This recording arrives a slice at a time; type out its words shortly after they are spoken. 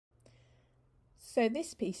So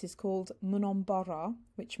this piece is called Mon Embarras,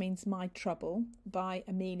 which means My Trouble, by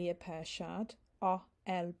Amelia Perchard,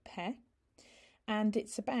 A.L.P. And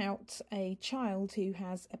it's about a child who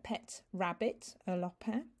has a pet rabbit, a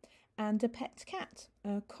lapin, and a pet cat,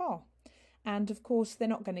 a cor. And of course they're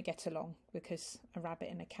not going to get along because a rabbit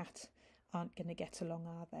and a cat aren't going to get along,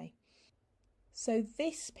 are they? So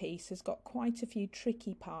this piece has got quite a few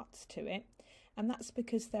tricky parts to it, and that's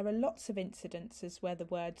because there are lots of incidences where the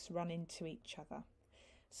words run into each other.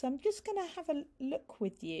 So I'm just going to have a look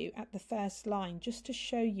with you at the first line just to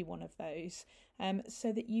show you one of those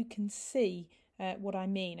so that you can see what I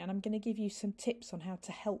mean, and I'm going to give you some tips on how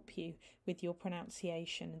to help you with your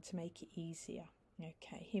pronunciation and to make it easier.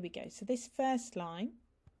 Okay, here we go. So this first line,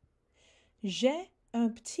 J'ai un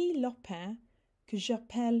petit lapin que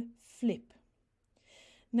j'appelle Flip.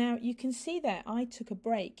 Now you can see there I took a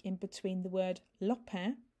break in between the word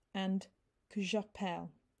lapin and que j'appelle.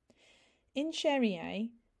 In Cherrier,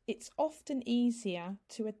 it's often easier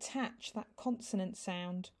to attach that consonant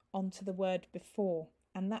sound onto the word before,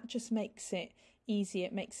 and that just makes it easier,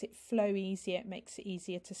 it makes it flow easier, it makes it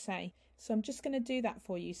easier to say. So I'm just going to do that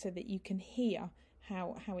for you so that you can hear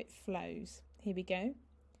how it flows. Here we go.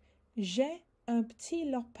 J'ai un petit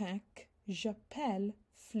lapin que j'appelle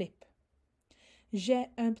Flip. J'ai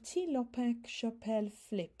un petit lapin que j'appelle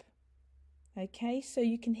Flip. Okay, so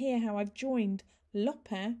you can hear how I've joined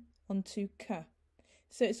lapin onto que.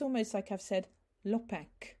 So it's almost like I've said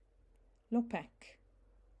lopec, lopec.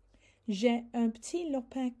 J'ai un petit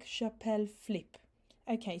lapin que j'appelle Flip.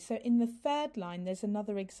 Okay, so in the third line there's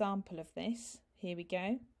another example of this. Here we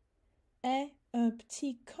go. Et un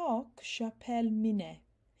petit coq que j'appelle Minet.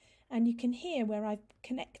 And you can hear where I've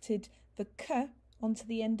connected the que onto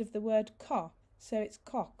the end of the word co. So it's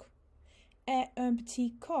coq. Et un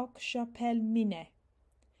petit coq j'appelle Minet.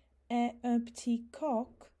 Et un petit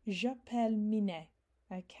coq j'appelle Minet.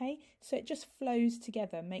 Okay, so it just flows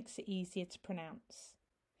together, makes it easier to pronounce.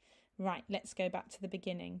 Right, let's go back to the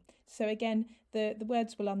beginning. So again, the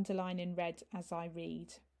words will underline in red as I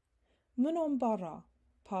read. Mon embarras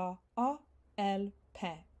par A.L.P.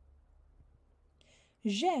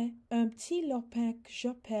 J'ai un petit lapin que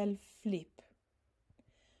j'appelle Flip.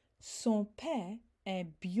 Son père est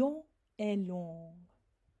bien et long.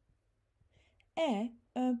 Et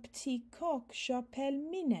un petit coq que j'appelle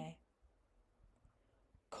Minet.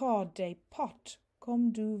 Qu'a des pattes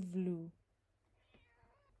comme du velours.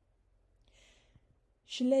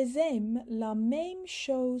 Je les aime la même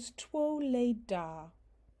chose tous les deux.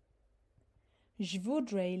 Je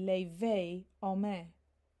voudrais les veiller en main.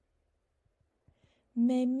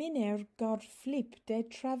 Mais Minet regarde Flip de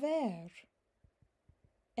travers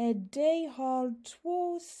et déhale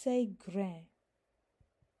tous ses grains.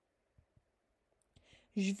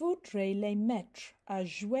 Je voudrais les mettre à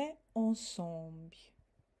jouer ensemble.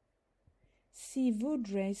 Si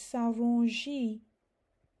voudrait s'arranger.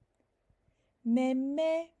 Mais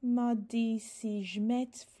m'a dit si je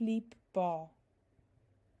mette Flip bas.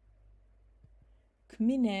 Que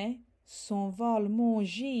Minet s'en va le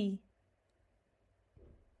manger.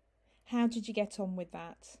 How did you get on with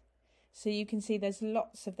that? So you can see there's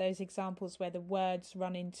lots of those examples where the words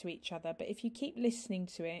run into each other, but if you keep listening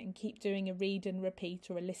to it and keep doing a read and repeat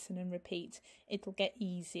or a listen and repeat, it'll get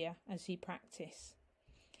easier as you practice.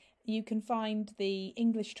 You can find the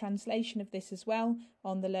English translation of this as well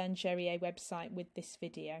on the Learn Cherrier website with this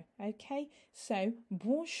video. Okay, so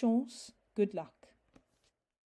bonne chance, good luck.